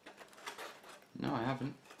 No, I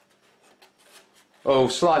haven't. Oh,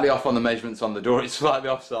 slightly off on the measurements on the door, it's slightly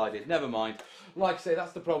off-sided, never mind. Like I say,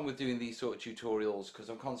 that's the problem with doing these sort of tutorials, because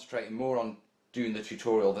I'm concentrating more on doing the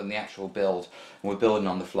tutorial than the actual build, and we're building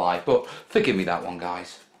on the fly, but forgive me that one,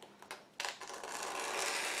 guys.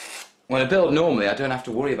 When I build normally, I don't have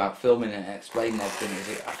to worry about filming and explaining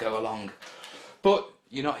everything as I go along. But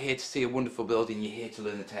you're not here to see a wonderful building, you're here to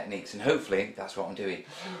learn the techniques, and hopefully that's what I'm doing.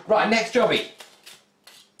 Right, next jobby,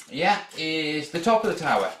 yeah, is the top of the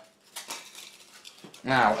tower.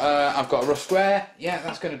 Now, I've got a rough square, yeah,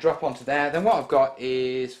 that's going to drop onto there. Then what I've got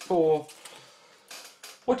is four,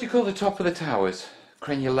 what do you call the top of the towers?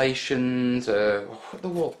 Crenulations, the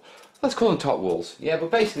wall, let's call them top walls. Yeah, but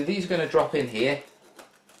basically these are going to drop in here,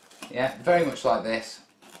 yeah, very much like this.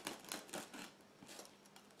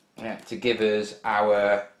 Yeah, to give us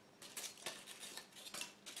our,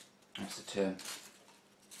 what's the term?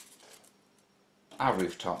 Our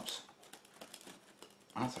rooftops.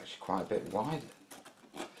 That's actually quite a bit wide.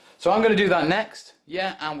 So I'm going to do that next,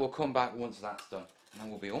 yeah, and we'll come back once that's done, and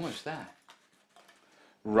then we'll be almost there.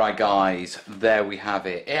 Right guys, there we have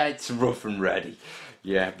it. Yeah, it's rough and ready,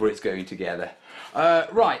 yeah, but it's going together.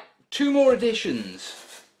 Right, 2 more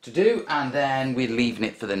additions to do, and then we're leaving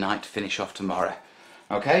it for the night to finish off tomorrow.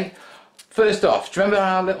 Okay, first off, do you remember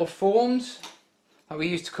our little forms that we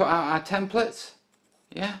used to cut out our templates?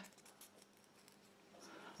 Yeah.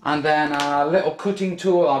 And then our little cutting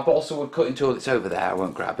tool, our balsa wood cutting tool that's over there, I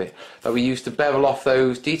won't grab it, that we used to bevel off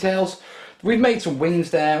those details. We've made some wings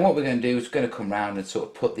there, and what we're going to do is we're going to come round and sort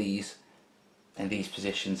of put these in these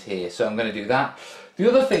positions here. So I'm going to do that. The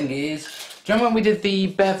other thing is, do you remember when we did the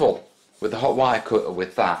bevel with the hot wire cutter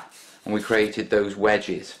with that, and we created those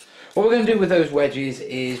wedges? What we're going to do with those wedges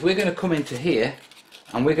is we're going to come into here,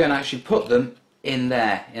 and we're going to actually put them in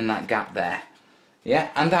there, in that gap there. Yeah,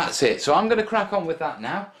 and that's it. So I'm going to crack on with that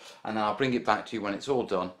now, and then I'll bring it back to you when it's all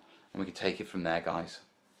done, and we can take it from there, guys.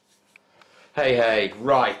 Hey,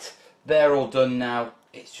 right, they're all done now.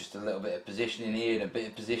 It's just a little bit of positioning here and a bit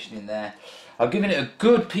of positioning there. I've given it a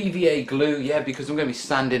good PVA glue, yeah, because I'm going to be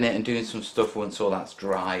sanding it and doing some stuff once all that's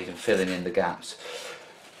dried and filling in the gaps.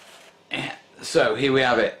 So here we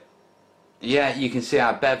have it. Yeah, you can see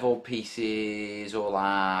our bevel pieces, all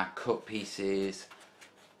our cut pieces.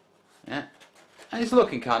 Yeah. And it's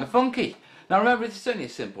looking kind of funky. Now remember, it's only a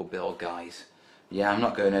simple build, guys. Yeah, I'm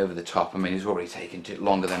not going over the top. I mean, it's already taken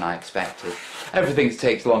longer than I expected. Everything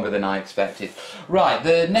takes longer than I expected. Right,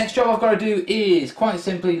 the next job I've got to do is, quite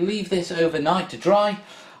simply, leave this overnight to dry,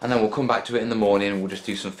 and then we'll come back to it in the morning and we'll just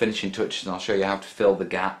do some finishing touches, and I'll show you how to fill the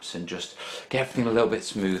gaps and just get everything a little bit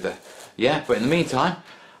smoother. Yeah, but in the meantime,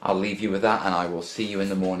 I'll leave you with that, and I will see you in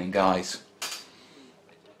the morning, guys.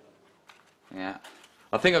 Yeah.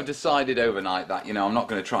 I think I've decided overnight that, you know, I'm not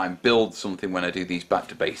going to try and build something when I do these back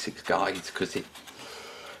to basics guides, because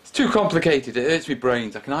it's too complicated. It hurts my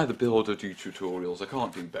brains. I can either build or do tutorials. I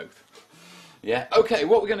can't do both. Yeah, okay,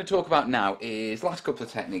 what we're going to talk about now is last couple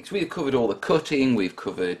of techniques. We've covered all the cutting, we've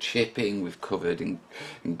covered chipping, we've covered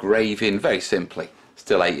engraving, very simply.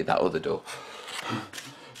 Still ate that other door.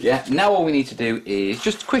 Yeah, now all we need to do is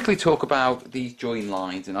just quickly talk about these join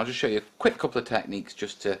lines, and I'll just show you a quick couple of techniques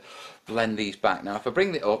just to blend these back. Now if I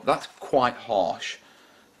bring it up, that's quite harsh.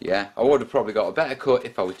 Yeah, I would have probably got a better cut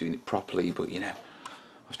if I was doing it properly, but you know,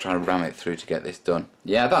 I was trying to ram it through to get this done.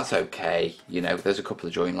 Yeah, that's okay, you know, there's a couple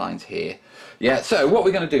of join lines here. Yeah, so what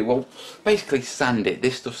we're going to do, well, basically sand it.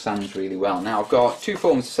 This stuff sands really well. Now I've got 2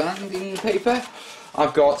 forms of sanding paper.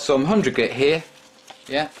 I've got some 100 grit here,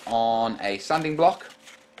 yeah, on a sanding block.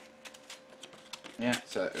 Yeah,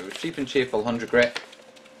 so it was cheap and cheerful 100 grit.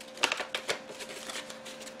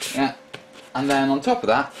 Yeah, and then on top of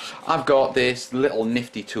that, I've got this little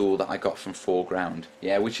nifty tool that I got from Foreground.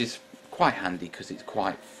 Yeah, which is quite handy because it's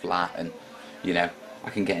quite flat, and you know,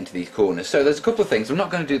 I can get into these corners. So there's a couple of things. I'm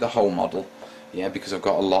not going to do the whole model, yeah, because I've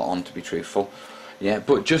got a lot on, to be truthful. Yeah,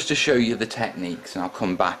 but just to show you the techniques, and I'll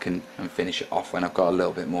come back and finish it off when I've got a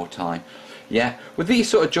little bit more time. Yeah, with these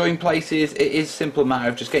sort of join places, it is a simple matter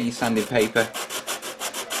of just getting your sanding paper.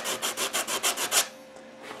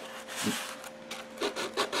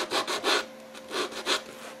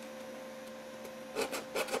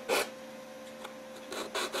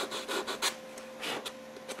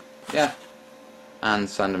 Yeah, and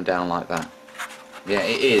sand them down like that. Yeah,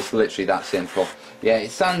 it is literally that simple. Yeah,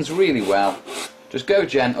 it sands really well. Just go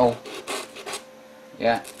gentle.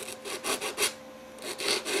 Yeah.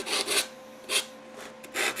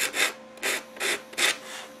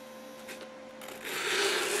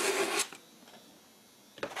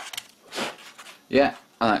 Yeah,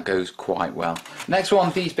 and that goes quite well. Next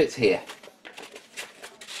one, these bits here.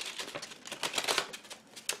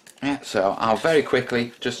 Yeah, so I'll very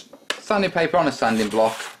quickly just sanding paper on a sanding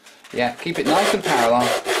block. Yeah, keep it nice and parallel.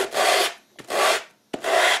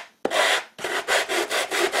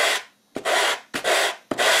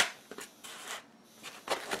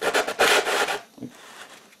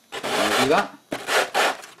 Do that.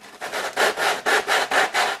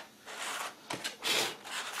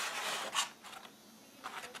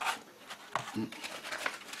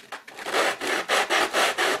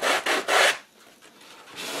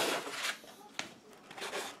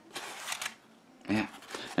 Yeah,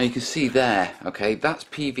 now you can see there, okay, that's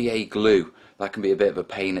PVA glue. That can be a bit of a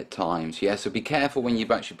pain at times, yeah, so be careful when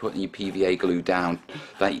you're actually putting your PVA glue down,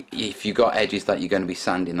 that if you've got edges that you're going to be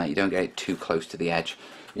sanding, that you don't get it too close to the edge.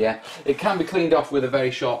 Yeah, it can be cleaned off with a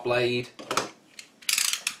very sharp blade.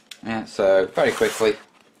 Yeah, so very quickly.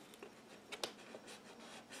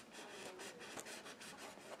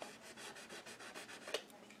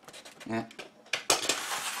 Yeah,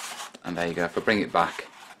 and there you go. If I bring it back,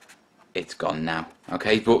 it's gone now.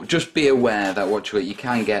 Okay, but just be aware that you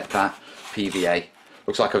can get that PVA.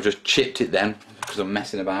 Looks like I've just chipped it then because I'm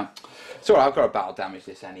messing about. So I've got to battle damage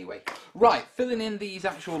this anyway. Right, filling in these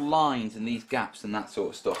actual lines and these gaps and that sort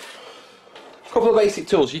of stuff. A couple of basic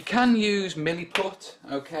tools. You can use milliput,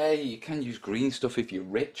 okay, you can use green stuff if you're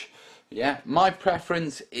rich. Yeah, my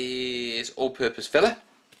preference is all-purpose filler.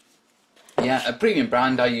 Yeah, a premium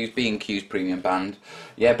brand, I use B&Q's premium brand.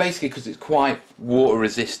 Yeah, basically because it's quite water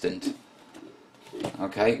resistant.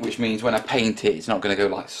 Okay, which means when I paint it, it's not going to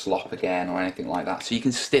go like slop again or anything like that. So you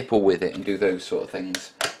can stipple with it and do those sort of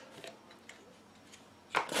things.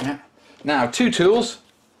 Yeah. Now, two tools.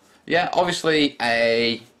 Yeah, obviously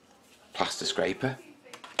a plaster scraper.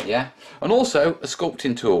 Yeah, and also a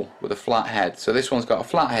sculpting tool with a flat head. So this one's got a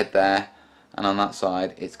flat head there, and on that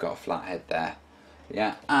side, it's got a flat head there.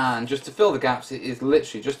 Yeah, and just to fill the gaps, it is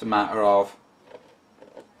literally just a matter of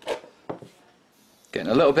getting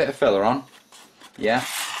a little bit of filler on. Yeah,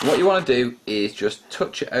 what you want to do is just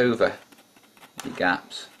touch it over your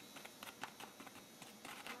gaps.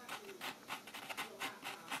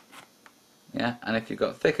 Yeah, and if you've got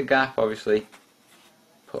a thicker gap, obviously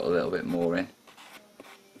put a little bit more in.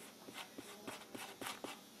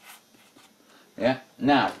 Yeah,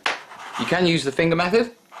 now you can use the finger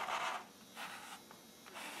method.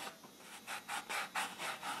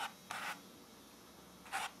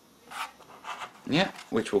 Yeah,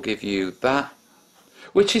 which will give you that,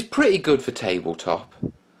 which is pretty good for tabletop.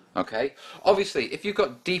 Okay, obviously if you've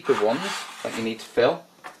got deeper ones that you need to fill,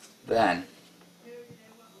 then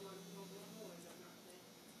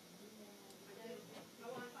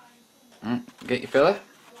get your filler.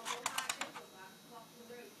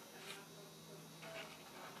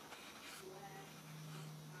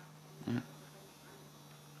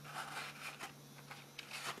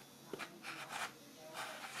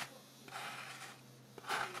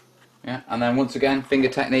 Yeah, and then once again, finger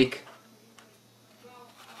technique.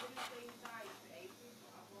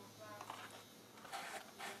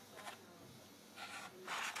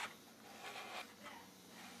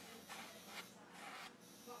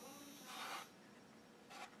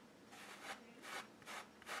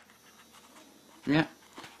 Yeah,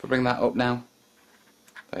 if I bring that up now,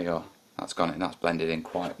 there you are, that's gone in, that's blended in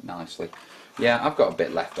quite nicely. Yeah, I've got a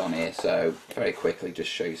bit left on here, so very quickly just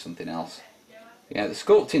show you something else. Yeah, the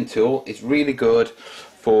sculpting tool is really good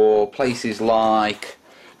for places like,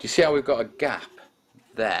 do you see how we've got a gap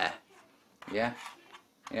there? Yeah,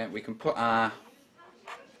 yeah, we can put our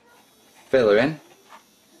filler in,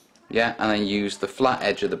 yeah, and then use the flat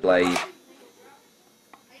edge of the blade.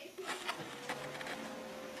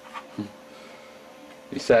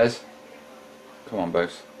 He says, come on,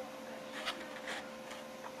 boss.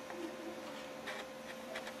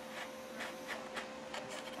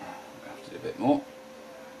 I have to do a bit more.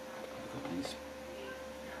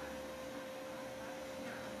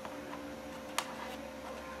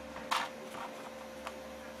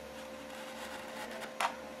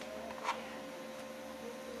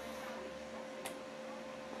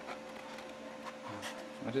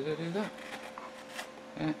 Why did I do that?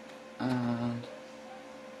 Yeah, and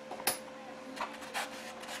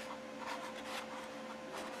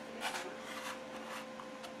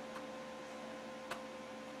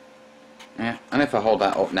yeah, and if I hold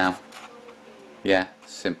that up now, yeah,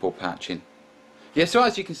 simple patching. Yeah, so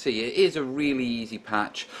as you can see, it is a really easy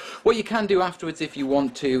patch. What you can do afterwards if you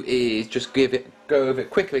want to is just go over it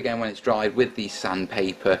quickly again when it's dried with the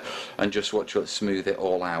sandpaper and just watch it smooth it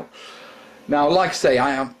all out. Now, like I say,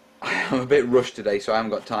 I am a bit rushed today, so I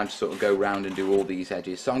haven't got time to sort of go round and do all these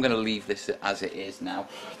edges, so I'm going to leave this as it is now.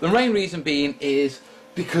 The main reason being is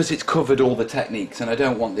because it's covered all the techniques and I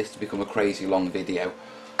don't want this to become a crazy long video.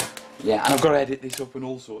 Yeah, and I've got to edit this up and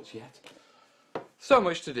all sorts yet. So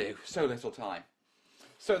much to do, so little time.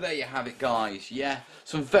 So there you have it, guys. Yeah,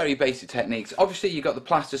 some very basic techniques. Obviously you've got the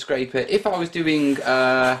plaster scraper. If I was doing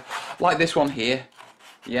like this one here,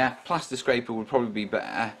 yeah, plaster scraper would probably be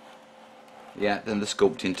better, yeah, than the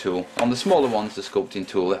sculpting tool. On the smaller ones, the sculpting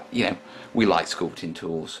tool, you know, we like sculpting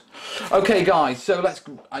tools. Okay, guys, so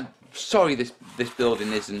I'm sorry this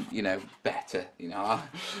building isn't, you know, better. You know, I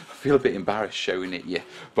feel a bit embarrassed showing it you,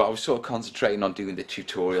 but I was sort of concentrating on doing the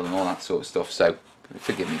tutorial and all that sort of stuff. So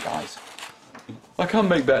forgive me, guys. I can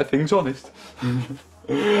make better things, honest.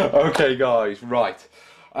 Okay, guys, right.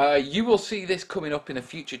 You will see this coming up in a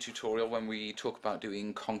future tutorial when we talk about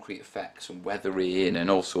doing concrete effects and weathering and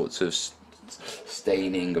all sorts of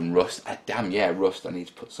staining and rust. Damn, yeah, rust. I need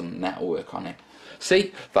to put some metalwork on it.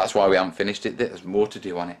 See, that's why we haven't finished it. There's more to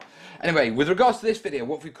do on it. Anyway, with regards to this video,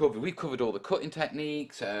 what we've covered all the cutting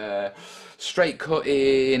techniques, straight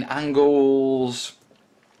cutting, angles,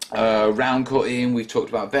 round cutting. We've talked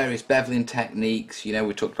about various beveling techniques. You know,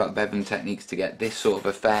 we talked about beveling techniques to get this sort of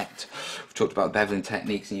effect. We've talked about beveling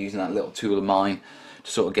techniques and using that little tool of mine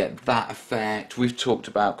to sort of get that effect. We've talked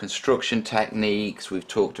about construction techniques. We've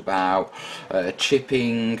talked about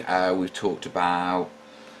chipping. We've talked about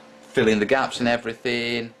filling the gaps and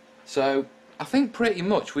everything. So I think pretty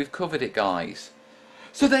much we've covered it, guys.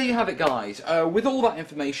 So there you have it, guys. With all that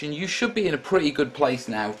information, you should be in a pretty good place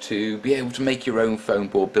now to be able to make your own foam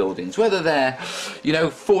board buildings, whether they're, you know,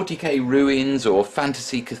 40k ruins or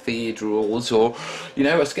fantasy cathedrals or, you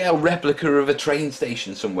know, a scale replica of a train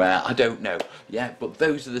station somewhere. I don't know. Yeah, but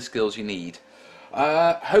those are the skills you need.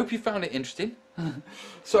 Hope you found it interesting.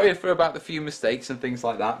 Sorry for about the few mistakes and things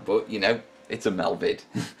like that, but, you know, it's a Melvid.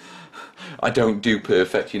 I don't do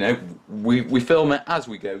perfect, you know. We film it as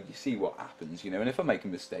we go. You see what happens, you know. And if I make a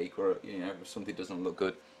mistake or, you know, if something doesn't look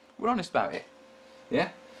good, we're honest about it. Yeah.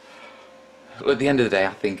 At the end of the day,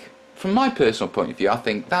 I think, from my personal point of view, I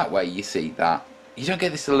think that way you see that you don't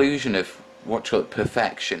get this illusion of what you call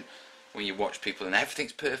perfection when you watch people and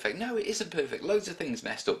everything's perfect. No, it isn't perfect. Loads of things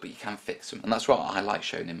messed up, but you can fix them, and that's what I like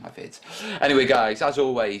showing in my vids. Anyway, guys, as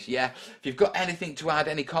always, yeah, if you've got anything to add,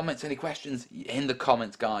 any comments, any questions, in the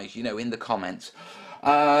comments, guys, you know, in the comments.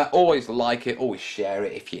 Always like it, always share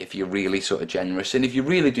it if you're really sort of generous, and if you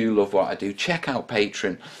really do love what I do, check out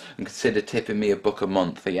Patreon and consider tipping me $1 a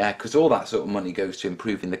month, yeah, because all that sort of money goes to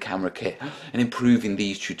improving the camera kit and improving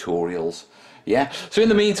these tutorials, yeah. So in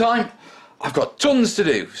the meantime, I've got tons to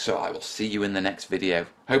do, so I will see you in the next video.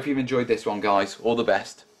 Hope you've enjoyed this one, guys. All the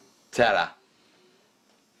best. Ta-ra.